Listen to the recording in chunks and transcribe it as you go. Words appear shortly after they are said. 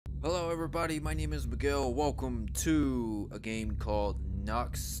Hello everybody, my name is Miguel. Welcome to a game called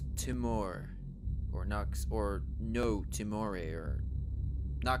Nox Timore. Or No Timore or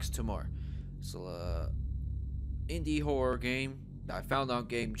Nox Timore. It's a indie horror game that I found on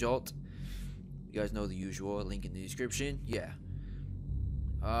Game Jolt. You guys know the usual, link in the description. Yeah.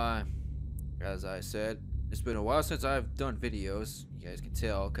 As I said, it's been a while since I've done videos. You guys can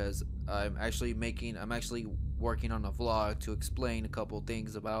tell because I'm actually working on a vlog to explain a couple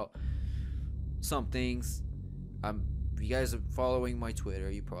things about some things. If you guys are following my Twitter,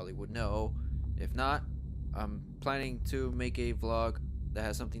 you probably would know. If not, I'm planning to make a vlog that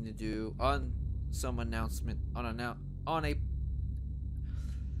has something to do on some announcement on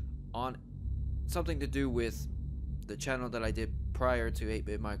something to do with the channel that I did prior to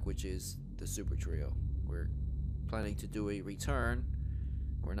 8BitMike, which is the Super Trio. We're planning to do a return.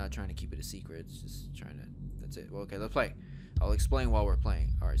 We're not trying to keep it a secret. It's just trying to. That's it. Well, okay, let's play. I'll explain while we're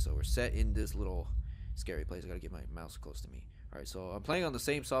playing. All right, so we're set in this little scary place. I gotta get my mouse close to me. All right, so I'm playing on the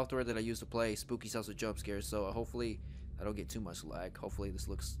same software that I used to play Spooky House of Jump Scares. So hopefully I don't get too much lag. Hopefully this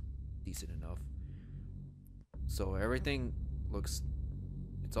looks decent enough. So everything looks.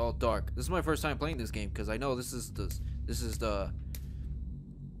 It's all dark. This is my first time playing this game because I know this is the.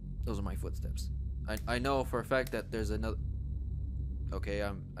 Those are my footsteps. I know for a fact that there's another. Okay,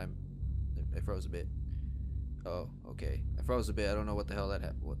 I froze a bit. Oh, okay. I froze a bit. I don't know what the hell that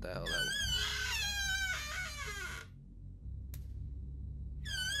was.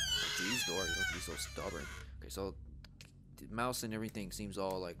 Jeez, door, you don't have to be so stubborn. Okay, so the mouse and everything seems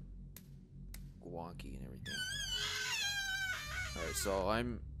all like wonky and everything. Alright,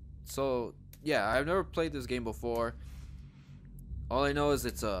 so yeah, I've never played this game before. All I know is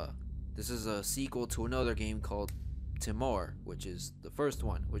this is a sequel to another game called Timore, which is the first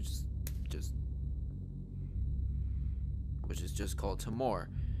one, which is just called Timore,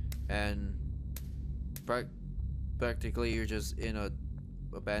 and practically you're just in a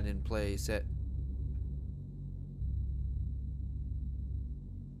abandoned place at.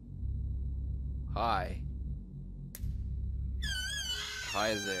 Hi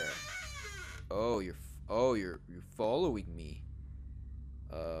there. Oh, you're following me.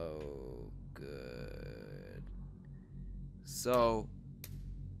 Oh, good. So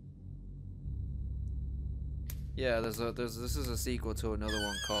yeah, this is a sequel to another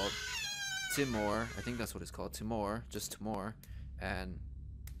one called Timore. I think that's what it's called, Timore, just Timore. And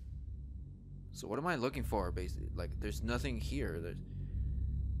so what am I looking for, basically? Like, there's nothing here.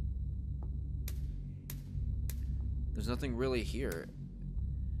 There's nothing really here.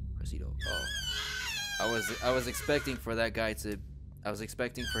 Presido. Oh, I was expecting for that guy to. I was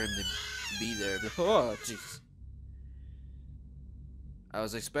expecting for him to be there. But, oh, jeez. I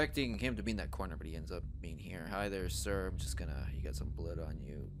was expecting him to be in that corner, but he ends up being here. Hi there, sir. I'm just gonna. You got some blood on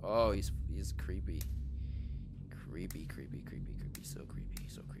you. Oh, he's creepy. Creepy. So creepy.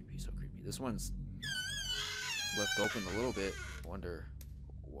 This one's left open a little bit. Wonder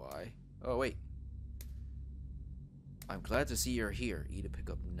why. Oh wait. I'm glad to see you're here. E to pick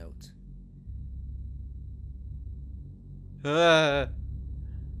up note. I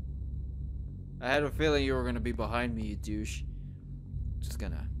had a feeling you were gonna be behind me, you douche. Just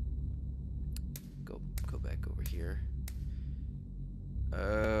gonna go back over here.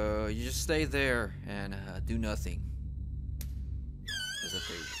 You just stay there and do nothing. As if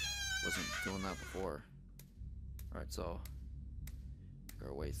they wasn't doing that before. Alright, so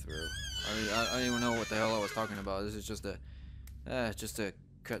our way through. I don't even know what the hell I was talking about. This is just a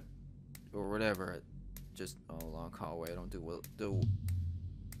cut or whatever. Just long hallway. I don't do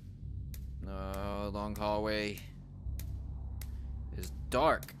no long hallway. It's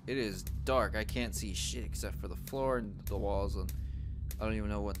dark. It is dark. I can't see shit except for the floor and the walls, and I don't even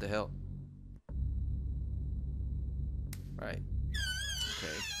know what the hell. Right.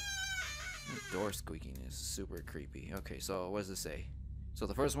 Okay. Door squeaking is super creepy. Okay, so what does it say? So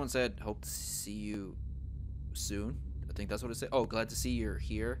the first one said, "Hope to see you soon." I think that's what it said. Oh, glad to see you're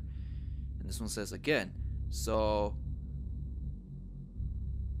here. And this one says again. So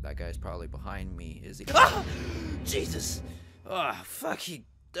that guy's probably behind me. Is he? Ah! Jesus! Ah, fuck!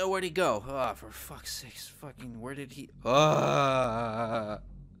 Where'd he go? Ah, for fuck's sakes! Fucking, where did he? Ah!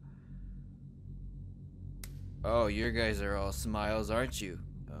 Oh, your guys are all smiles, aren't you?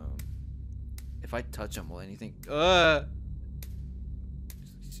 If I touch him, will anything?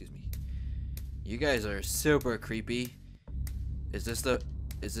 Excuse me. You guys are super creepy. Is this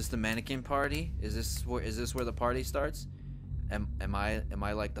the mannequin party? Is this where the party starts? Am I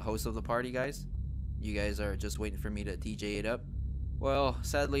like the host of the party, guys? You guys are just waiting for me to DJ it up? Well,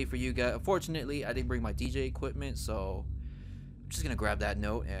 sadly for you guys, unfortunately, I didn't bring my DJ equipment, so just gonna grab that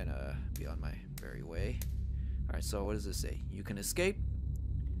note and be on my merry way. Alright, so what does this say? You can escape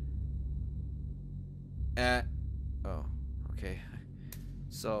at... Oh, okay.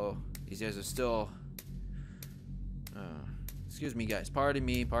 So, these guys are still... excuse me, guys. Pardon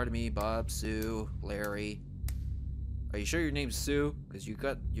me, Bob, Sue, Larry. Are you sure your name's Sue? Because you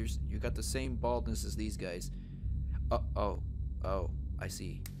got the same baldness as these guys. Oh, I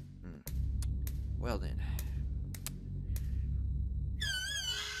see. Well then.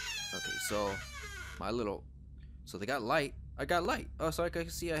 Okay, so so they got light. I got light. Oh, so I can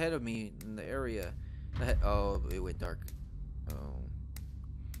see ahead of me in the area. Oh, it went dark. Oh,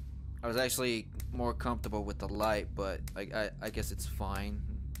 I was actually more comfortable with the light, but I guess it's fine.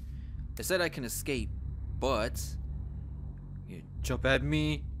 It said I can escape, but you jump at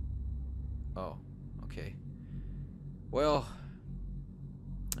me. Oh, okay. Well,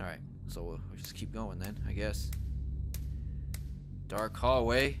 all right. So we'll just keep going then, I guess. Dark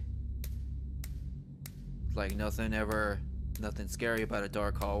hallway. Like nothing scary about a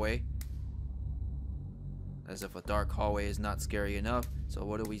dark hallway. As if a dark hallway is not scary enough. So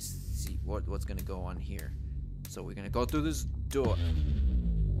what do we see? What's gonna go on here? So we're gonna go through this door.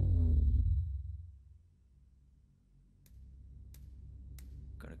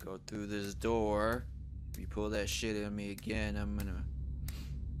 Gonna go through this door. If you pull that shit on me again, I'm gonna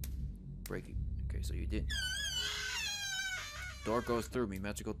break it. Okay, so you did. Door goes through me.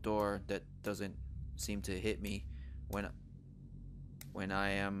 Magical door that doesn't seem to hit me when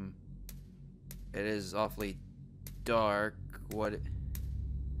I am. It is awfully dark. What?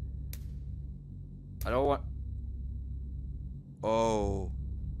 I don't want. Oh.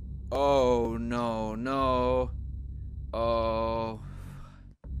 Oh no. Oh.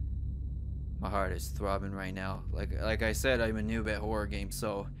 My heart is throbbing right now. Like I said, I'm a noob at horror games,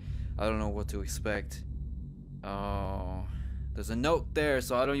 so I don't know what to expect. Oh. There's a note there,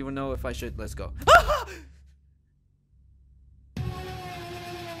 so I don't even know if I should. Let's go.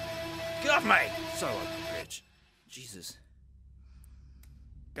 Get off me! Son of a bitch. Jesus.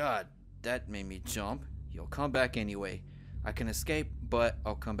 God, that made me jump. You'll come back anyway. I can escape, but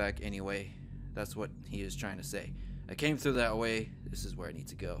I'll come back anyway. That's what he is trying to say. I came through that way. This is where I need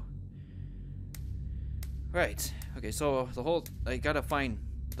to go. Right. Okay, so I gotta find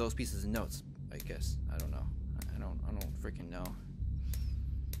those pieces of notes, I guess. I don't know. I don't freaking know.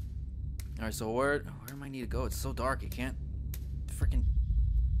 Alright, so where am I need to go? It's so dark, I can't freaking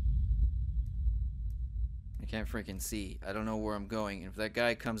see. I don't know where I'm going. And if that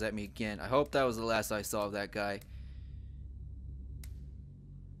guy comes at me again, I hope that was the last I saw of that guy.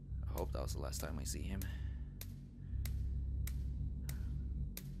 I hope that was the last time I see him.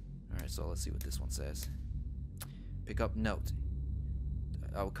 Alright, so let's see what this one says. Pick up note.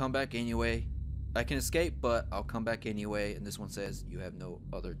 I will come back anyway. I can escape, but I'll come back anyway. And this one says you have no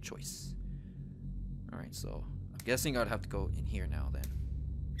other choice. Alright, so I'm guessing I'd have to go in here now then.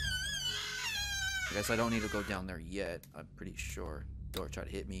 I guess I don't need to go down there yet. I'm pretty sure. Door tried to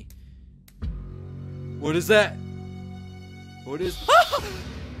hit me. What is that? What is...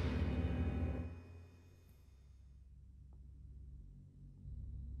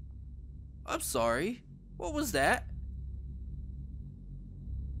 I'm sorry. What was that?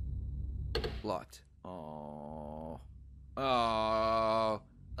 Locked. Oh. Oh.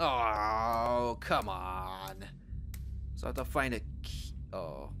 Oh, come on. So I have to find a key.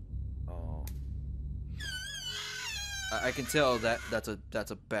 Oh. Oh. I can tell that that's a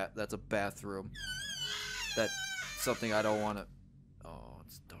bathroom. That's something I don't want to. Oh,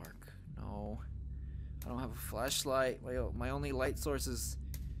 it's dark. No. I don't have a flashlight. My only light source is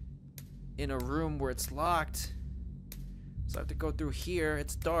in a room where it's locked. So I have to go through here.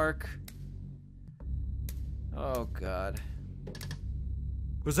 It's dark. Oh god.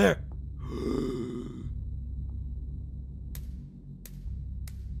 Who's there?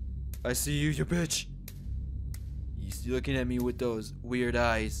 I see you, you bitch. You looking at me with those weird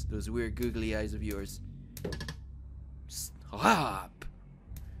eyes, those weird googly eyes of yours. Stop!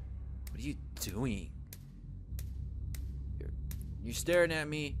 What are you doing? You're staring at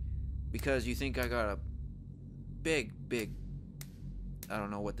me because you think I got a big... I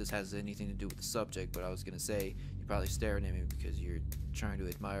don't know what this has anything to do with the subject, but I was gonna say you're probably staring at me because you're trying to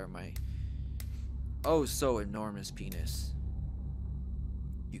admire my oh so enormous penis.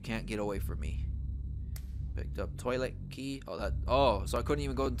 You can't get away from me. Picked up toilet key. Oh, so I couldn't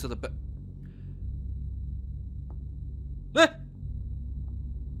even go into the ah!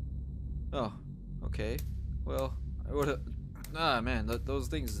 Oh, okay. Well, I would've... man, those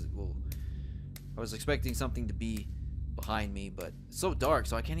things... Well, I was expecting something to be behind me, but it's so dark,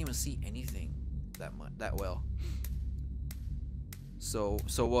 so I can't even see anything that well. So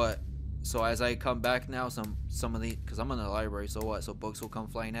what? So as I come back now, some of the, because I'm in the library. So what? So books will come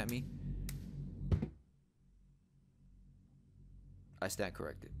flying at me. I stand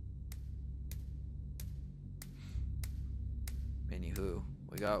corrected. Anywho,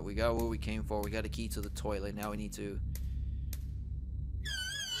 we got what we came for. We got a key to the toilet. Now we need to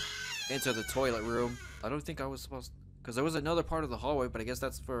enter the toilet room. I don't think I was supposed, because there was another part of the hallway, but I guess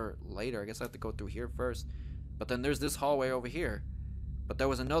that's for later. I guess I have to go through here first. But then there's this hallway over here. But there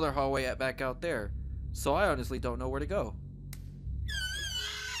was another hallway back out there. So I honestly don't know where to go.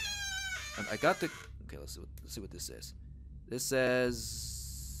 And I got the... Okay, let's see what this says. This says...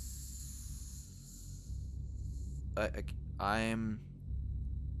 I am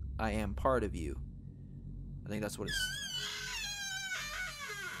part of you. I think that's what it's...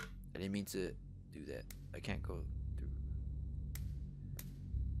 I didn't mean to do that. I can't go through.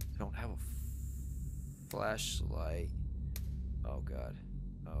 I don't have a flashlight. Oh god.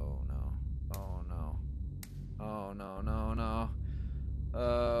 Oh no. Oh no. Oh no, no, no.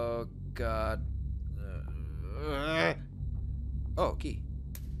 Oh god. Oh, key.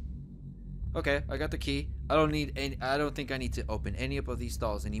 Okay, I got the key. I don't need any. I don't think I need to open any of these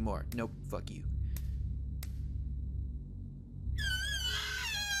stalls anymore. Nope. Fuck you.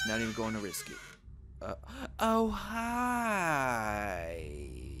 Not even going to risk it. Oh, hi.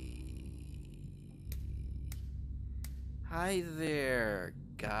 Hi there,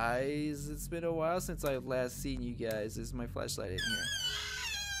 guys. It's been a while since I've last seen you guys. This is my flashlight in here.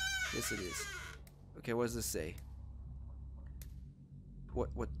 Yes, it is. Okay, what does this say? What?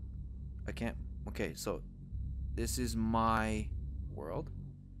 I can't. Okay, so this is my world.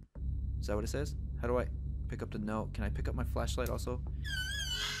 Is that what it says? How do I pick up the note? Can I pick up my flashlight also?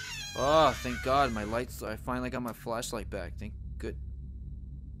 Oh, thank God, my lights. I finally got my flashlight back. Thank good.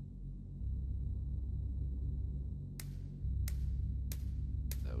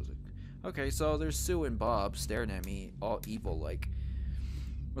 That was it. Okay, so there's Sue and Bob staring at me, all evil like.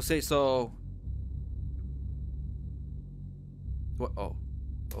 We'll say so. What? Oh,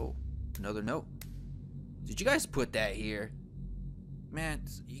 another note. Did you guys put that here? Man,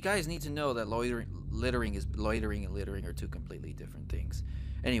 you guys need to know that loitering and littering are two completely different things.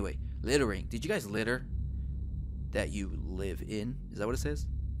 Anyway, littering. Did you guys litter that you live in? Is that what it says?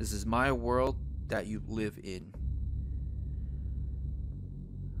 This is my world that you live in.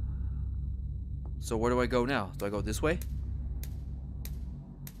 So where do I go now? Do I go this way?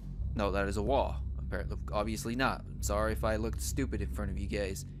 No, that is a wall. Apparently, obviously not. I'm sorry if I looked stupid in front of you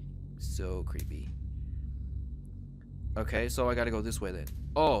guys. So creepy. Okay, so I gotta go this way then.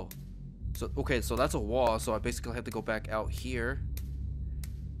 Oh, so okay, so that's a wall. So I basically have to go back out here.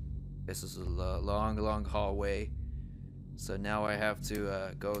 This is a long hallway. So now I have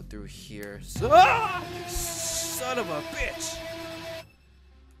to go through here. So, son of a bitch!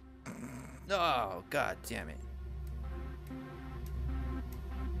 Oh, god damn it!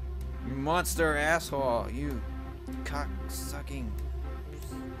 You monster asshole! You cock-sucking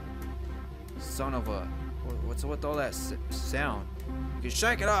son of a... What's with all that sound? You can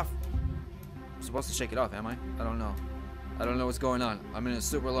shake it off! I'm supposed to shake it off, am I? I don't know. I don't know what's going on. I'm in a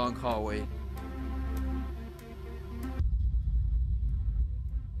super long hallway.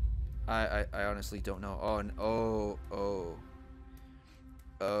 I honestly don't know. Oh,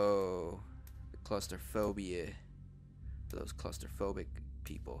 the claustrophobia for those claustrophobic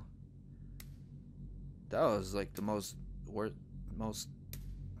people. That was like the most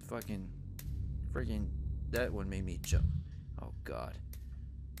fucking freaking. That one made me jump. Oh god.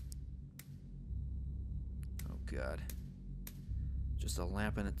 Oh god. Just a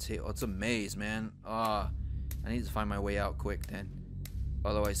lamp and a table. It's a maze, man. I need to find my way out quick then.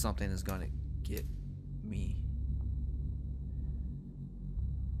 Otherwise something is gonna get me.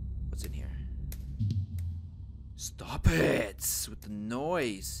 What's in here? Stop it with the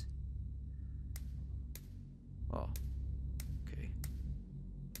noise. Oh. Okay.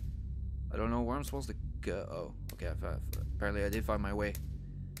 I don't know where I'm supposed to go. Oh, okay. Apparently I did find my way.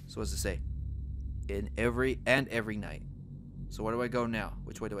 So what's it say? In every night. So where do I go now?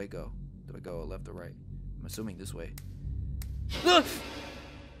 Which way do I go? Do I go left or right? I'm assuming this way.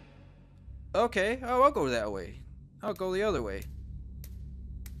 Okay, oh, I'll go that way. I'll go the other way.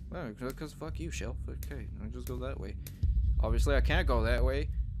 Well, because fuck you, Shelf. Okay, I'll just go that way. Obviously, I can't go that way.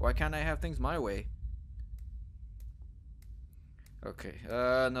 Why can't I have things my way? Okay,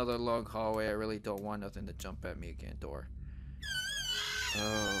 another long hallway. I really don't want nothing to jump at me again. Door.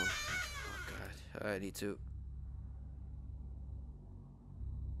 Oh god. I need to...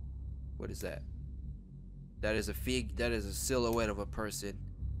 What is that? That is a silhouette of a person.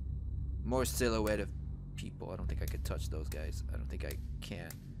 More silhouette of people. I don't think I could touch those guys. I don't think I can.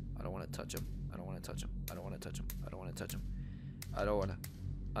 I don't want to touch them. I don't want to touch them. I don't want to touch them. I don't want to touch them. I don't want to.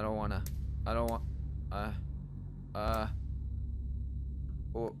 I don't want to. I don't want.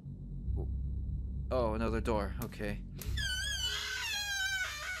 Oh. Oh, another door. Okay.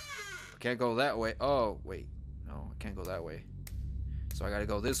 Can't go that way. Oh, wait. No, I can't go that way. So I gotta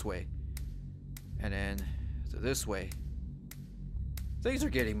go this way. And then to this way. Things are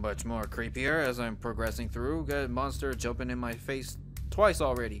getting much more creepier as I'm progressing through. Got a monster jumping in my face twice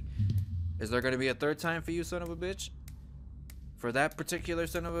already. Is there gonna be a third time for you, son of a bitch? For that particular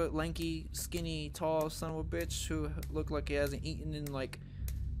son of a lanky, skinny, tall son of a bitch who looked like he hasn't eaten in like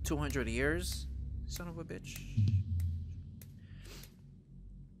 200 years? Son of a bitch.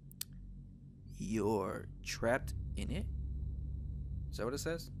 You're trapped in it? Is that what it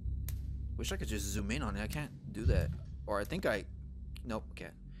says? Wish I could just zoom in on it. I can't do that. Or I think I... Nope,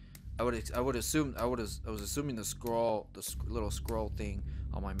 can't. I was assuming the scroll, little scroll thing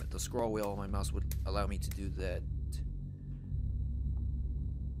on the scroll wheel on my mouse would allow me to do that.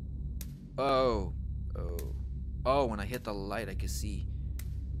 Oh, when I hit the light, I can see.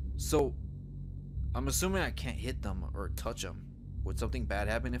 So, I'm assuming I can't hit them or touch them. Would something bad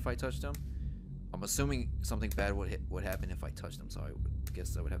happen if I touched them? I'm assuming something bad would happen if I touched them. So I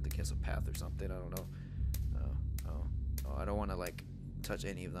guess I would have to guess a path or something. I don't know. Oh, I don't want to like touch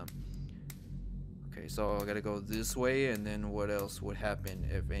any of them. Okay, so I gotta go this way, and then what else would happen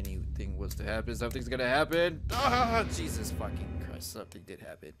if anything was to happen? Something's gonna happen. Ah, Jesus fucking Christ! Something did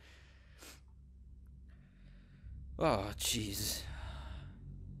happen. Oh, jeez.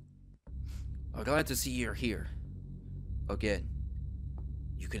 I'm glad to see you're here. Again.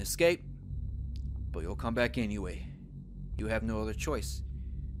 You can escape, but you'll come back anyway. You have no other choice.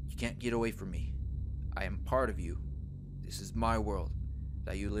 You can't get away from me. I am part of you. This is my world.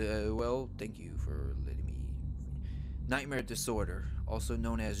 That you live well, thank you for letting me. Nightmare disorder, also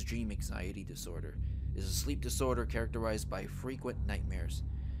known as dream anxiety disorder, is a sleep disorder characterized by frequent nightmares.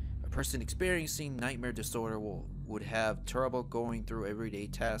 A person experiencing nightmare disorder would have trouble going through everyday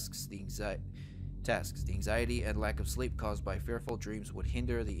tasks. The anxiety and lack of sleep caused by fearful dreams would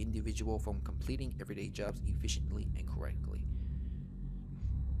hinder the individual from completing everyday jobs efficiently and correctly.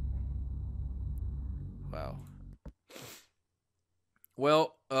 Wow.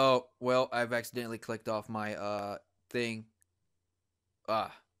 Well, I've accidentally clicked off my thing.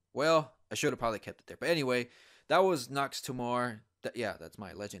 Well, I should have probably kept it there. But anyway, that was Nox Timore. Yeah, that's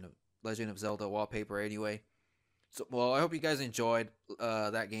my Legend of Zelda wallpaper anyway. So, well, I hope you guys enjoyed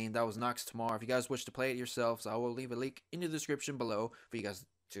that game. That was Nox Timore. If you guys wish to play it yourselves, I will leave a link in the description below for you guys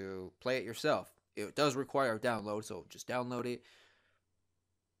to play it yourself. It does require a download, so just download it.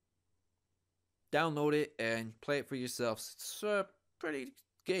 Download it and play it for yourselves. It's a pretty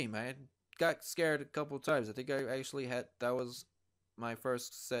game. I got scared a couple of times. I think I actually that was my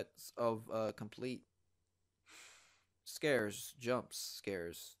first set of complete jump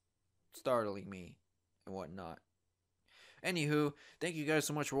scares, startling me and whatnot. Anywho, thank you guys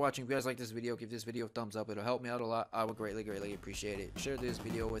so much for watching. If you guys like this video, give this video a thumbs up. It'll help me out a lot. I would greatly appreciate it. Share this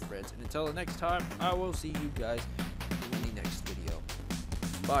video with friends. And until the next time, I will see you guys in the next video.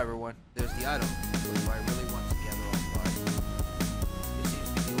 Bye, everyone. There's the item. If I really want to gather all five. It seems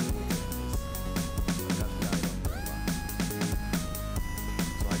to be the way I got the item right on.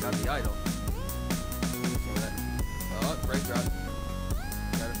 So I got the item. So that... Oh, brake drop.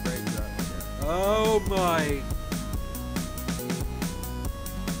 Got a brake drop. Okay. Oh, my...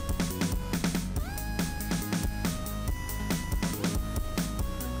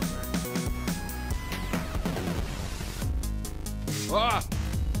 Ah!